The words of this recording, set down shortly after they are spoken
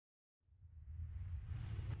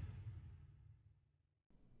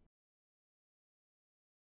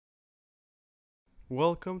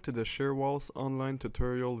Welcome to the Shearwalls online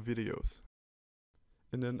tutorial videos.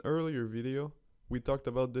 In an earlier video, we talked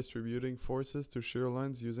about distributing forces to shear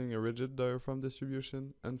lines using a rigid diaphragm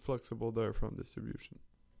distribution and flexible diaphragm distribution.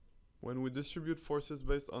 When we distribute forces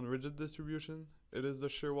based on rigid distribution, it is the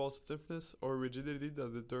shear wall stiffness or rigidity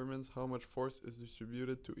that determines how much force is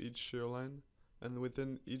distributed to each shear line and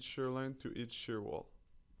within each shear line to each shear wall.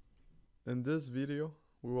 In this video,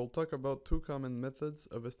 we will talk about two common methods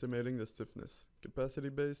of estimating the stiffness,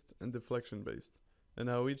 capacity-based and deflection-based, and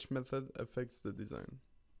how each method affects the design.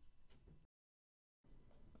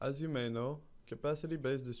 As you may know,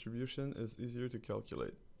 capacity-based distribution is easier to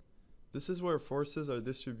calculate. This is where forces are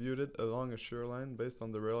distributed along a shear line based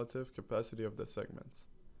on the relative capacity of the segments.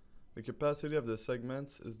 The capacity of the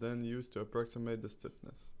segments is then used to approximate the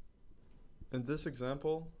stiffness. In this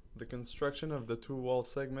example, the construction of the two wall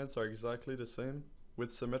segments are exactly the same, with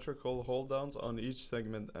symmetrical hold-downs on each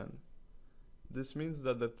segment end. This means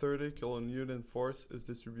that the 30 kN force is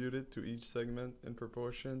distributed to each segment in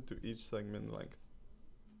proportion to each segment length.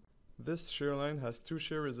 This shear line has two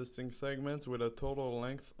shear resisting segments with a total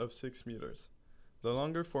length of 6 meters. The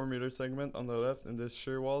longer 4 meter segment on the left in this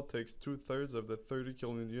shear wall takes 2/3 of the 30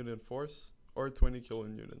 kN force, or 20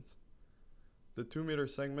 kN. The 2 meter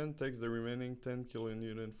segment takes the remaining 10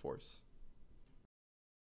 kN force.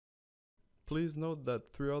 Please note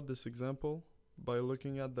that throughout this example, by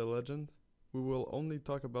looking at the legend, we will only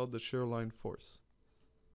talk about the shear line force.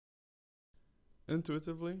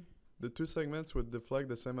 Intuitively, the two segments would deflect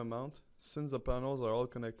the same amount since the panels are all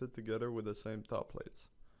connected together with the same top plates.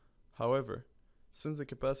 However, since the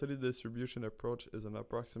capacity distribution approach is an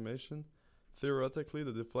approximation, theoretically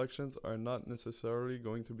the deflections are not necessarily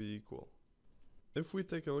going to be equal. If we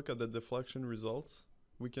take a look at the deflection results,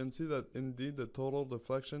 we can see that indeed the total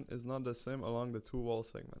deflection is not the same along the two wall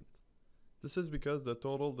segment. This is because the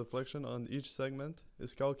total deflection on each segment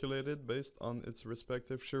is calculated based on its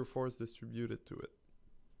respective shear force distributed to it.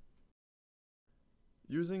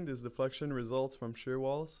 Using these deflection results from shear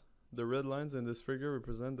walls, the red lines in this figure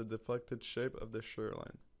represent the deflected shape of the shear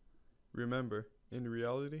line. Remember, in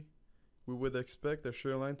reality, we would expect a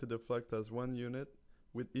shear line to deflect as one unit,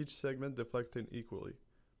 with each segment deflecting equally,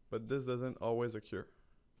 but this doesn't always occur.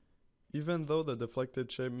 Even though the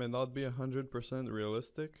deflected shape may not be 100%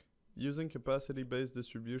 realistic, using capacity-based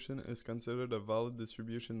distribution is considered a valid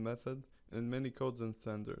distribution method in many codes and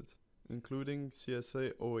standards, including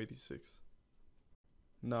CSA 086.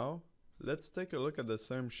 Now, let's take a look at the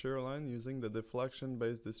same shear line using the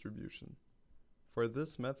deflection-based distribution. For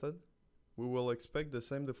this method, we will expect the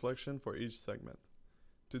same deflection for each segment.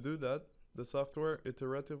 To do that, the software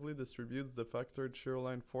iteratively distributes the factored shear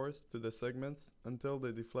line force to the segments until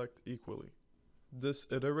they deflect equally. This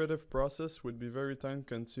iterative process would be very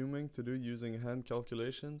time-consuming to do using hand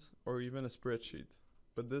calculations or even a spreadsheet,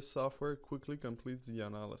 but this software quickly completes the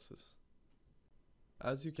analysis.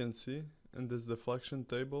 As you can see in this deflection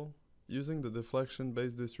table, using the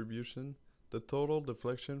deflection-based distribution, the total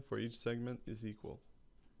deflection for each segment is equal.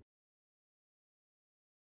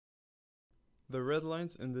 The red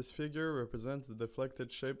lines in this figure represents the deflected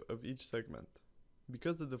shape of each segment.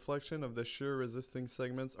 Because the deflection of the shear resisting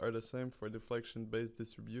segments are the same for deflection-based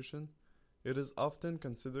distribution, it is often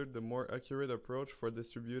considered the more accurate approach for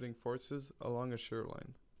distributing forces along a shear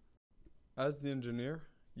line. As the engineer,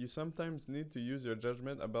 you sometimes need to use your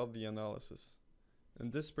judgment about the analysis.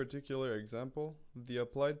 In this particular example, the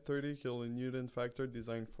applied 30 kN factor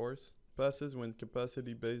design force passes when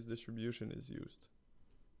capacity-based distribution is used.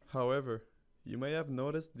 However, you may have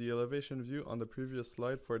noticed the elevation view on the previous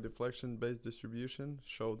slide for deflection-based distribution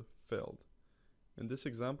showed failed. In this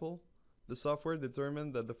example, the software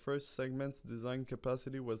determined that the first segment's design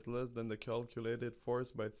capacity was less than the calculated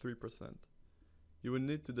force by 3%. You would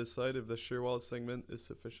need to decide if the shear wall segment is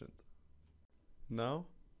sufficient. Now,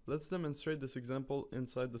 let's demonstrate this example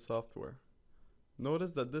inside the software.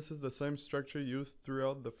 Notice that this is the same structure used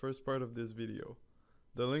throughout the first part of this video.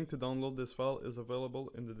 The link to download this file is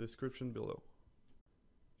available in the description below.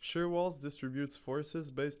 Shearwalls distributes forces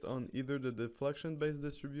based on either the deflection-based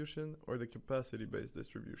distribution or the capacity-based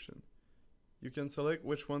distribution. You can select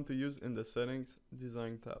which one to use in the Settings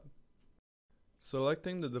Design tab.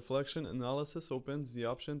 Selecting the deflection analysis opens the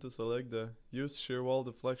option to select the Use Shearwall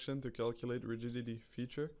Deflection to Calculate Rigidity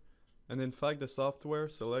feature, and in fact the software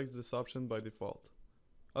selects this option by default.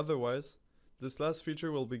 Otherwise, this last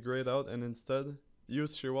feature will be grayed out and instead,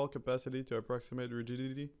 Use Shearwall Capacity to Approximate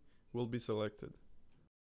Rigidity will be selected.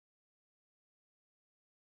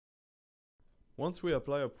 Once we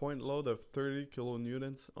apply a point load of 30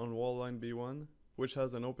 kN on wall line B1, which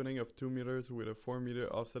has an opening of 2 meters with a 4 meter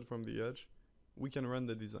offset from the edge, we can run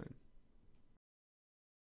the design.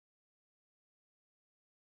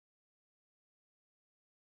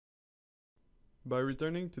 By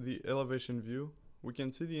returning to the elevation view, we can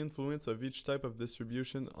see the influence of each type of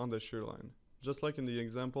distribution on the shear line, just like in the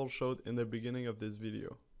example showed in the beginning of this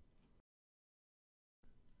video.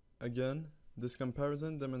 Again, this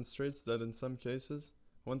comparison demonstrates that in some cases,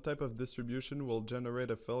 one type of distribution will generate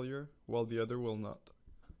a failure while the other will not.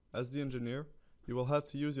 As the engineer, you will have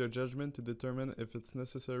to use your judgment to determine if it's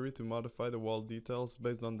necessary to modify the wall details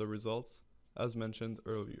based on the results, as mentioned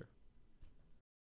earlier.